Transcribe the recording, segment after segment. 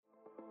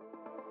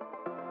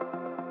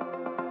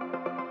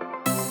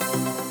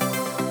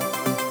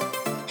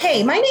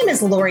Hey, my name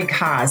is Lori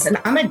Kaz, and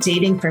I'm a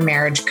dating for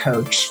marriage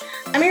coach.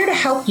 I'm here to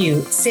help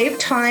you save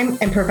time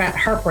and prevent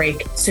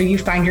heartbreak so you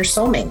find your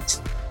soulmate.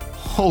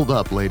 Hold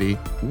up, lady.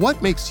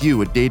 What makes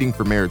you a dating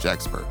for marriage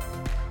expert?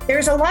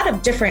 There's a lot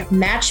of different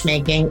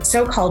matchmaking,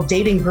 so-called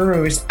dating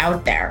gurus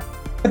out there.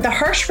 But the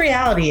harsh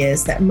reality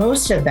is that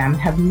most of them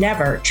have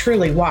never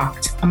truly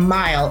walked a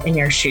mile in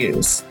your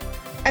shoes.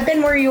 I've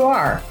been where you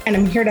are, and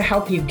I'm here to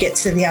help you get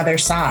to the other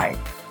side.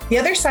 The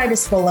other side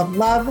is full of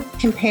love,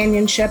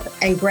 companionship,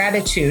 and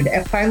gratitude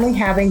at finally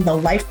having the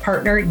life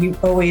partner you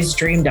always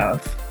dreamed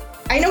of.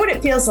 I know what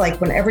it feels like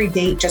when every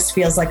date just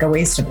feels like a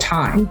waste of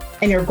time,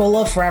 and your goal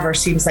of forever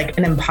seems like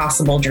an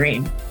impossible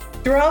dream.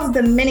 Through all of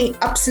the many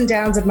ups and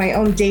downs of my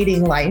own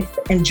dating life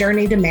and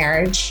journey to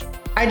marriage,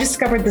 I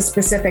discovered the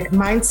specific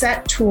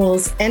mindset,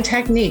 tools, and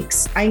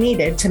techniques I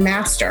needed to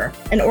master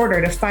in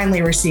order to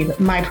finally receive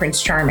my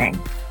Prince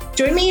Charming.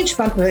 Join me each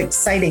month with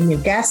exciting new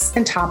guests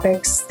and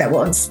topics that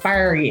will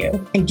inspire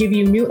you and give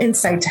you new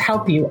insight to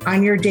help you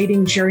on your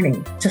dating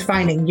journey to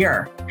finding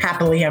your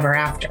happily ever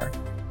after.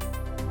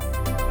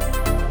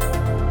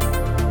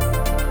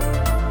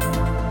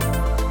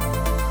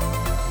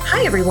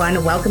 Hi,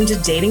 everyone. Welcome to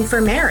Dating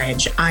for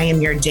Marriage. I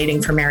am your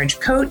Dating for Marriage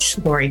coach,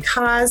 Lori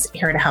Kaz,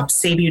 here to help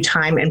save you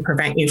time and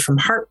prevent you from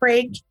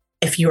heartbreak.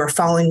 If you are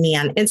following me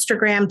on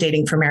Instagram,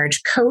 Dating for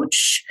Marriage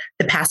Coach,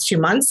 the past 2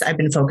 months, I've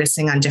been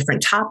focusing on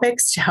different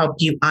topics to help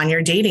you on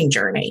your dating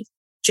journey.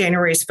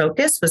 January's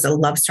focus was a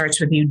Love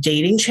Starts With You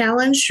dating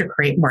challenge to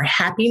create more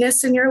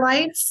happiness in your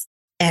life.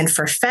 And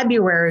for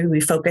February,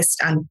 we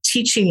focused on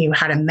teaching you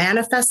how to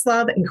manifest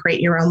love and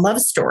create your own love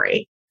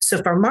story.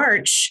 So for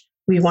March,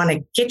 we want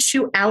to get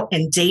you out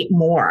and date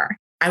more.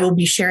 I will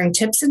be sharing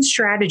tips and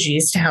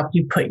strategies to help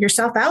you put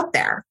yourself out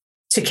there.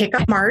 To kick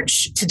off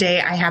March,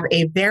 today I have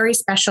a very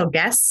special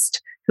guest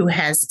who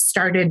has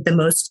started the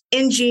most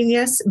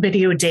ingenious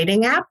video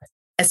dating app,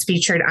 as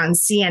featured on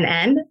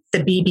CNN,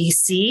 the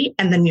BBC,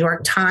 and the New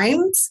York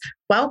Times.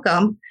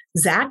 Welcome,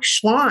 Zach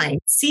Schlein,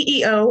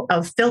 CEO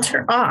of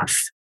Filter Off.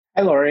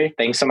 Hi, Lori.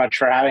 Thanks so much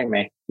for having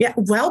me. Yeah,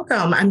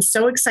 welcome. I'm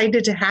so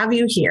excited to have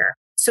you here.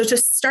 So to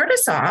start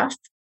us off,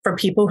 for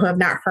people who have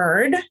not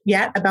heard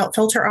yet about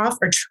Filter Off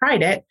or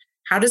tried it,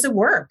 how does it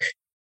work?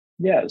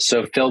 Yeah,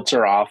 so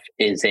Filter Off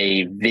is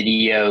a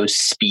video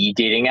speed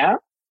dating app.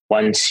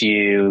 Once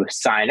you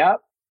sign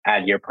up,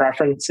 add your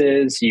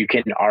preferences, you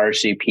can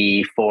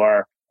RSVP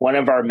for one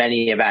of our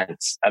many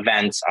events.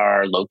 Events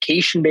are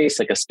location-based,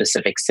 like a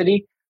specific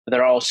city, but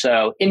they're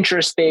also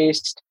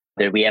interest-based.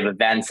 We have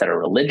events that are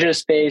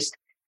religious-based.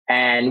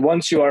 And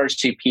once you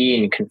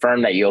RSVP and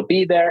confirm that you'll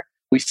be there,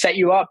 we set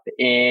you up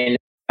in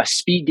a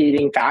speed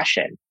dating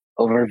fashion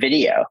over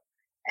video.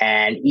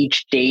 And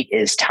each date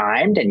is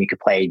timed, and you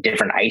could play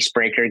different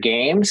icebreaker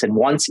games. And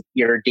once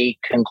your date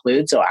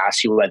concludes, they'll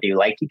ask you whether you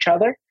like each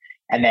other.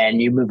 And then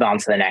you move on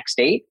to the next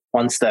date.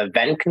 Once the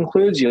event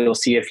concludes, you'll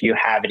see if you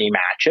have any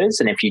matches.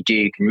 And if you do,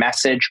 you can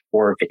message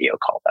or video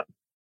call them.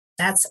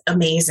 That's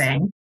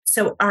amazing.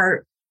 So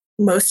are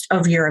most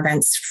of your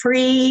events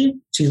free?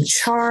 Do you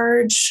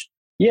charge?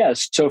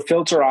 Yes. So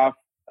Filter Off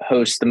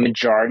hosts the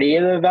majority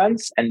of the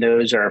events, and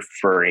those are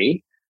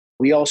free.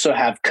 We also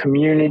have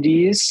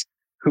communities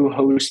who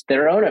host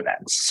their own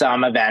events.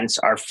 Some events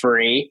are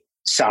free,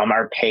 some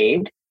are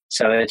paid.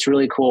 So it's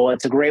really cool.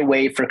 It's a great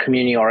way for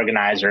community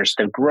organizers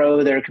to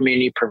grow their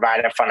community,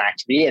 provide a fun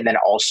activity, and then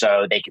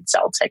also they can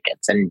sell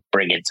tickets and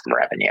bring in some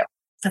revenue.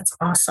 That's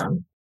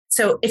awesome.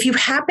 So if you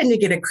happen to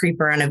get a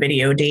creeper on a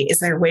video date, is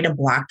there a way to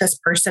block this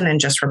person and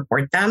just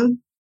report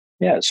them?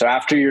 Yeah. So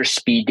after your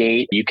speed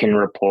date, you can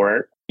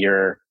report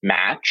your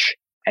match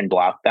and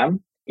block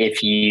them.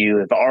 If you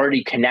have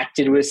already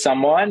connected with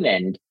someone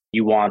and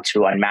you want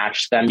to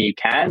unmatch them, you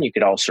can. You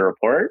could also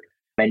report.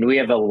 And we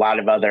have a lot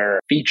of other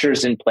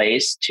features in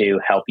place to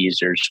help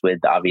users with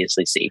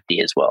obviously safety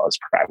as well as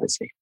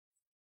privacy.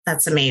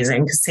 That's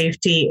amazing because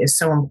safety is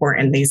so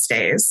important these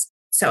days.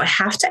 So I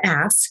have to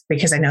ask,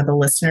 because I know the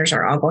listeners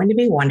are all going to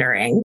be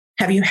wondering,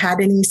 have you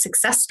had any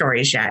success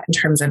stories yet in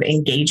terms of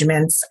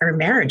engagements or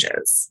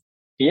marriages?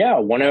 Yeah,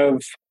 one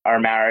of our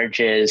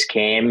marriages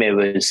it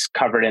was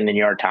covered in the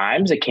New York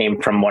Times. It came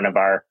from one of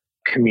our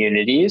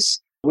communities.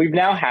 We've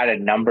now had a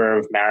number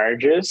of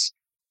marriages.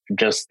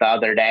 Just the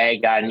other day, I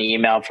got an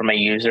email from a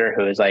user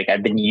who was like,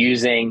 I've been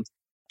using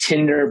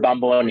Tinder,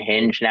 Bumble, and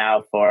Hinge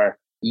now for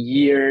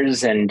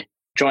years and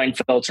joined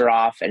Filter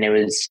Off. And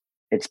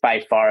it's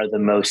by far the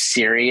most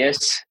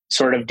serious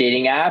sort of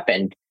dating app.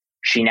 And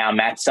she now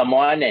met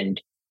someone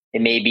and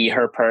it may be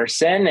her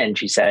person. And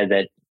she said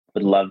that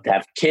would love to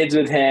have kids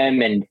with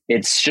him. And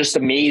it's just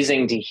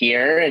amazing to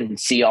hear and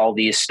see all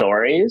these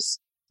stories.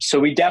 So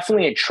we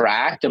definitely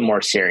attract a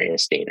more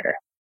serious dater.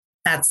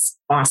 That's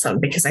awesome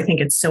because I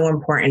think it's so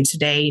important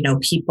today.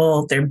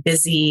 People, they're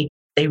busy.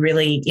 They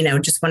really,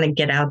 just want to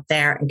get out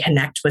there and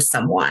connect with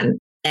someone.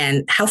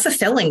 And how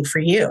fulfilling for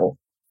you,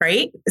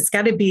 right? It's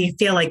got to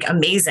feel like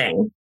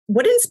amazing.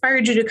 What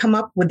inspired you to come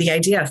up with the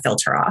idea of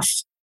Filter Off?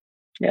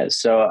 Yeah.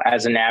 So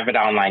as an avid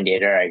online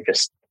dater, I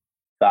just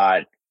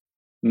thought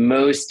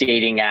most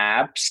dating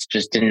apps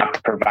just did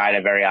not provide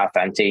a very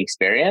authentic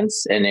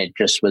experience. And it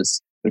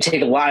would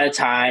take a lot of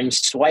time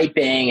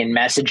swiping and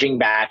messaging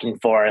back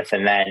and forth.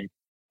 And then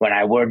when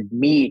I would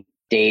meet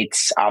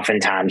dates,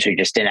 oftentimes we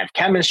just didn't have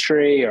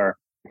chemistry or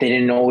they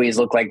didn't always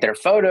look like their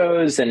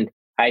photos. And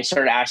I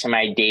started asking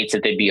my dates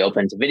if they'd be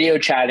open to video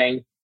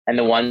chatting. And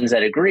the ones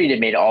that agreed, it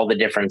made all the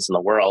difference in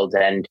the world.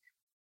 And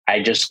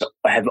I just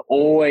have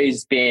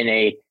always been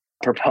a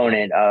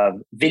proponent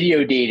of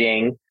video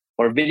dating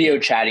or video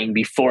chatting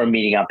before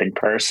meeting up in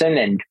person.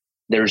 And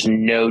there's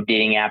no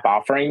dating app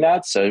offering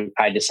that. So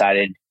I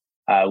decided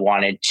I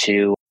wanted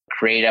to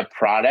create a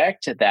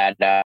product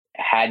that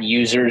had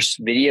users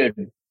video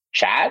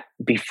chat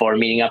before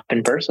meeting up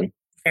in person.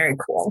 Very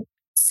cool.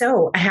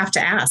 So I have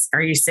to ask,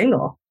 are you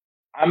single?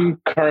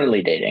 I'm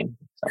currently dating.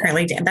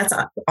 Currently dating. That's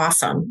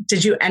awesome.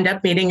 Did you end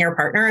up meeting your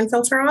partner on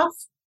Filter Off?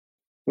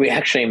 We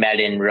actually met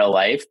in real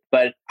life,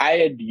 but I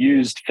had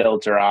used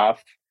Filter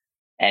Off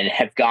and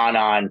have gone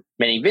on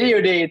many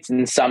video dates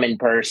and some in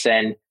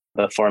person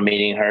before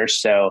meeting her.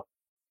 So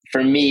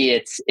for me,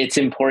 it's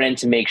important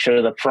to make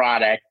sure the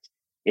product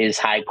is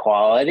high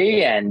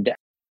quality, and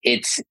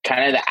it's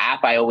kind of the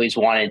app I always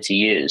wanted to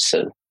use.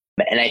 So,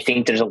 and I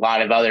think there's a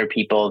lot of other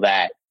people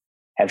that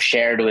have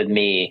shared with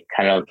me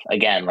kind of,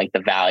 again, like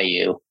the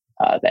value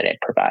that it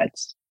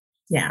provides.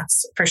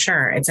 Yes, for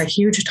sure. It's a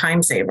huge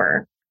time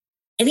saver.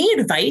 Any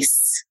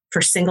advice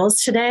for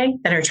singles today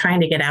that are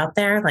trying to get out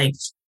there? Like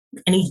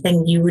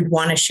anything you would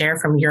want to share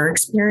from your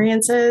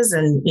experiences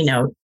and,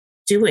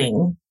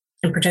 doing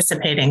and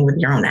participating with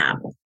your own app?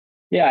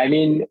 Yeah, I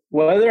mean,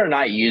 whether or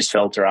not you use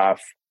Filter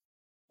Off,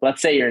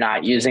 let's say you're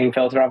not using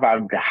Filter Off, I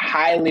would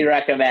highly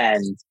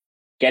recommend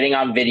getting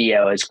on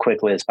video as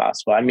quickly as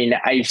possible. I mean,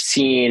 I've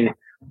seen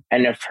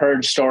and have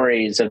heard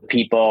stories of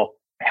people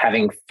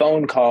having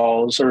phone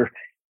calls or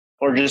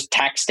just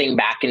texting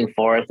back and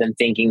forth and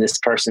thinking this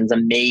person's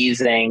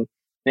amazing.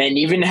 And then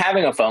even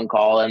having a phone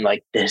call and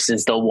like, this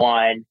is the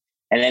one.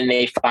 And then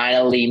they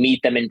finally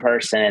meet them in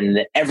person and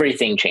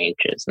everything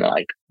changes. And they're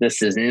like,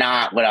 this is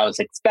not what I was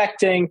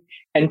expecting.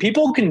 And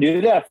people can do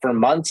that for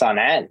months on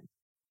end.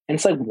 And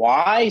it's like,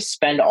 why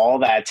spend all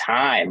that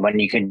time when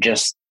you could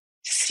just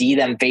see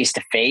them face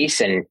to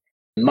face and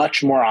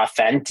much more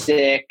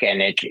authentic,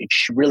 and it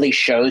really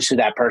shows who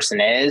that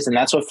person is. And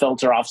that's what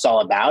Filter Off's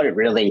all about. It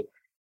really,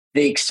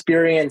 the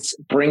experience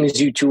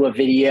brings you to a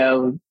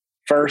video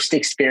first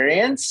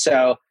experience.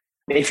 So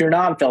if you're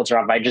not on Filter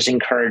Off, I just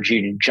encourage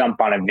you to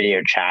jump on a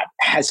video chat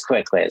as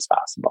quickly as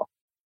possible.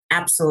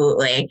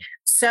 Absolutely.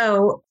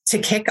 So to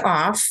kick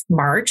off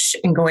March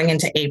and going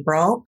into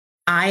April,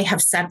 I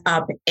have set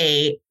up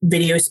a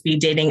video speed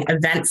dating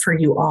event for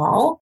you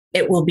all.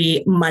 It will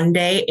be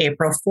Monday,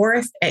 April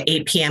 4th at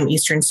 8 p.m.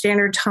 Eastern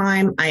Standard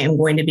Time. I am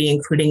going to be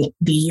including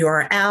the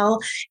URL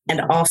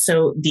and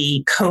also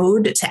the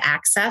code to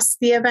access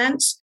the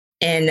event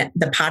in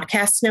the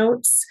podcast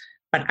notes.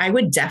 But I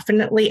would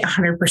definitely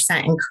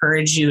 100%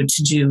 encourage you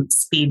to do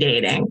speed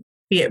dating,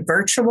 be it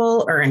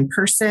virtual or in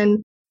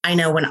person. I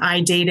know when I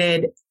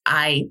dated,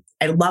 I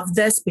love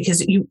this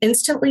because you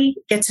instantly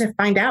get to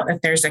find out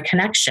if there's a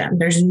connection.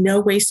 There's no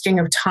wasting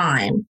of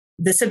time.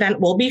 This event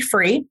will be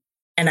free.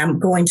 And I'm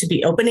going to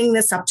be opening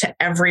this up to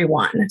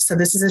everyone. So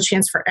this is a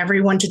chance for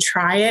everyone to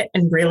try it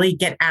and really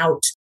get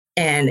out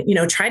and,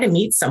 try to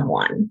meet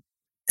someone.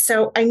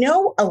 So I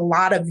know a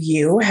lot of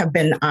you have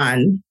been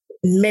on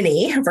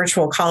many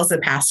virtual calls the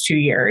past 2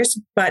 years,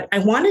 but I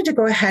wanted to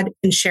go ahead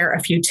and share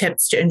a few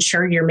tips to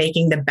ensure you're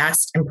making the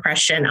best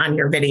impression on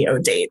your video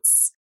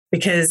dates.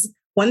 Because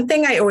one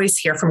thing I always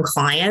hear from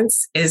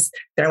clients is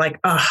they're like,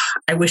 oh,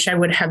 I wish I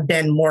would have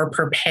been more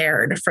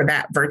prepared for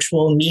that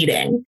virtual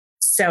meeting.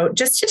 So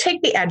just to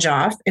take the edge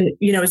off, and,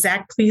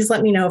 Zach, please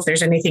let me know if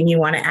there's anything you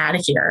want to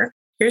add here.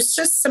 Here's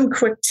just some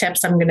quick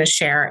tips I'm going to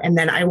share. And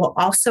then I will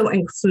also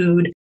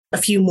include a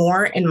few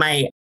more in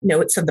my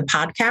notes of the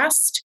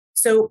podcast.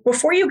 So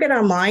before you get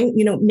online,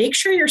 make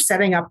sure you're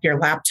setting up your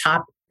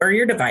laptop or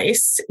your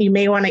device. You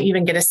may want to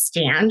even get a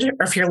stand,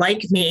 or if you're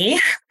like me,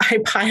 I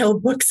pile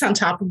books on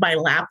top of my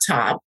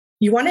laptop.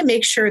 You want to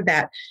make sure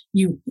that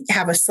you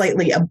have a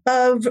slightly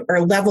above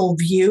or level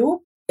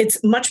view. It's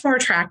much more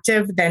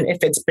attractive than if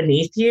it's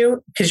beneath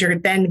you, because you're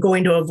then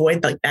going to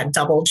avoid like that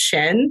double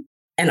chin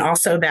and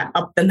also that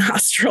up the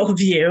nostril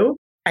view.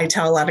 I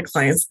tell a lot of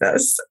clients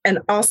this. And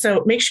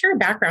also make sure your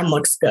background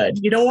looks good.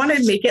 You don't want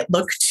to make it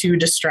look too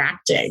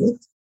distracting.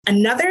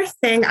 Another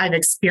thing I've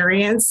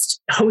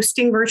experienced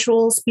hosting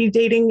virtual speed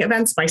dating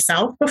events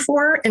myself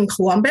before in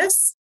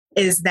Columbus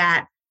is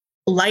that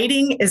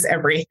lighting is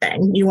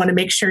everything. You want to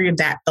make sure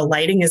that the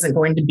lighting isn't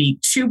going to be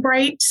too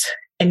bright.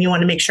 And you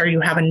want to make sure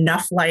you have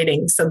enough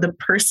lighting so the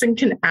person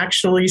can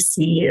actually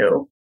see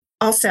you.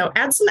 Also,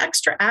 add some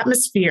extra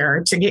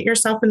atmosphere to get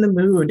yourself in the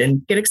mood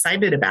and get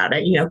excited about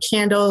it.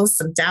 Candles,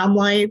 some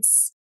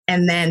downlights.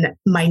 And then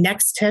my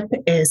next tip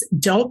is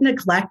don't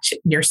neglect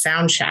your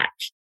sound check.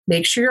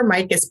 Make sure your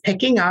mic is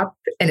picking up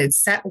and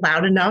it's set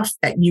loud enough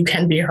that you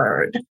can be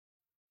heard.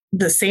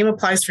 the same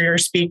applies for your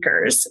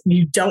speakers.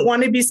 You don't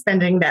want to be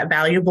spending that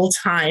valuable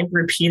time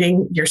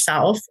repeating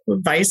yourself,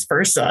 vice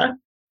versa.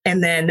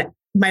 And then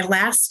my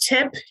last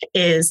tip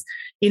is,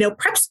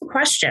 prep some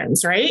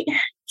questions, right?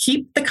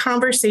 Keep the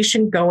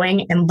conversation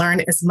going and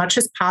learn as much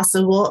as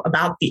possible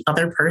about the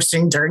other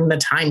person during the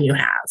time you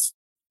have.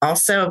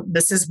 Also,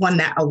 this is one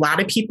that a lot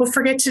of people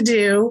forget to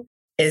do,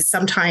 is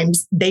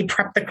sometimes they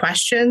prep the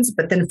questions,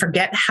 but then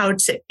forget how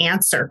to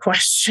answer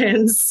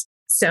questions.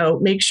 So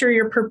make sure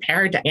you're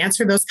prepared to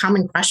answer those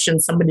common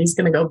questions somebody's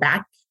going to go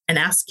back and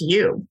ask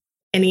you.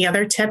 Any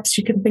other tips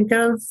you can think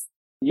of?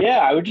 Yeah,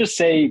 I would just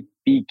say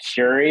be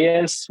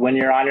curious when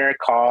you're on your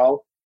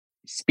call.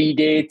 Speed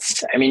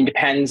dates,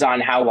 depends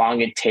on how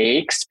long it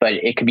takes, but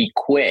it could be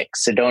quick.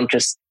 So don't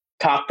just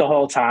talk the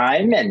whole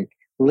time, and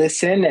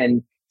listen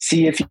and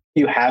see if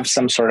you have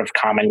some sort of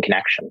common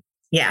connection.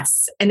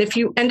 Yes. And if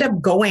you end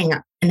up going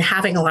and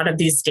having a lot of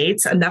these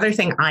dates, another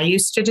thing I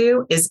used to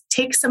do is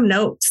take some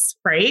notes,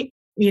 right?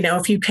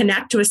 If you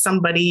connect with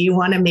somebody, you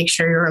want to make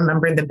sure you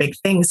remember the big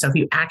things. So if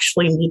you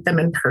actually meet them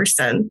in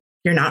person,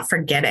 you're not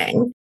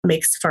forgetting. It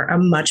makes for a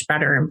much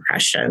better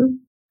impression.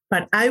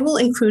 But I will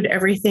include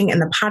everything in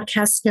the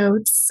podcast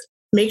notes.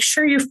 Make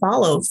sure you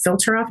follow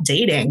Filter Off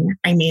Dating.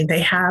 They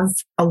have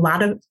a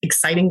lot of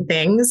exciting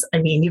things.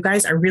 You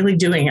guys are really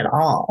doing it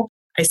all.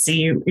 I see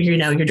you're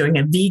doing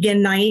a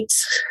vegan night,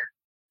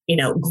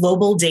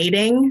 global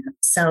dating.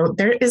 So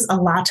there is a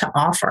lot to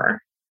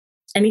offer.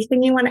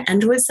 Anything you want to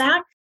end with,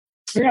 Zach?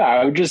 Yeah,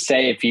 I would just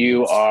say if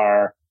you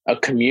are a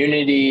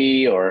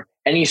community or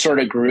any sort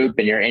of group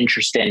and you're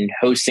interested in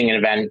hosting an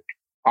event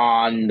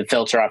on the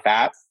Filter Off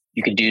app,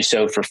 you can do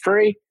so for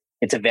free.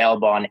 It's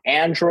available on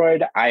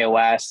Android,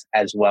 iOS,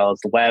 as well as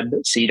the web.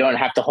 So you don't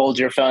have to hold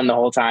your phone the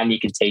whole time. You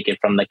can take it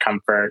from the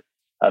comfort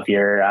of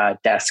your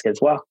desk as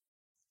well.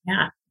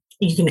 Yeah,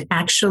 you can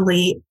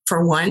actually,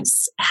 for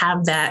once,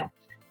 have that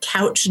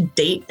couch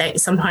date that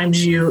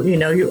sometimes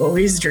you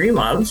always dream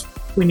of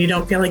when you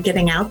don't feel like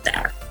getting out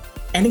there.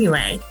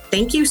 Anyway,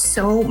 thank you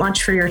so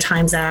much for your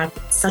time, Zach.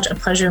 Such a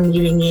pleasure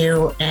meeting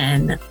you,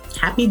 and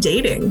happy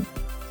dating.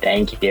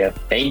 Thank you.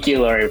 Thank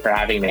you, Lori, for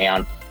having me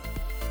on.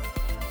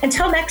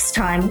 Until next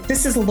time,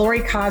 this is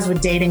Lori Cause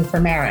with Dating for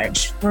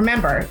Marriage.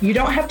 Remember, you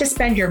don't have to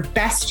spend your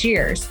best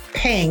years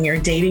paying your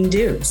dating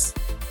dues.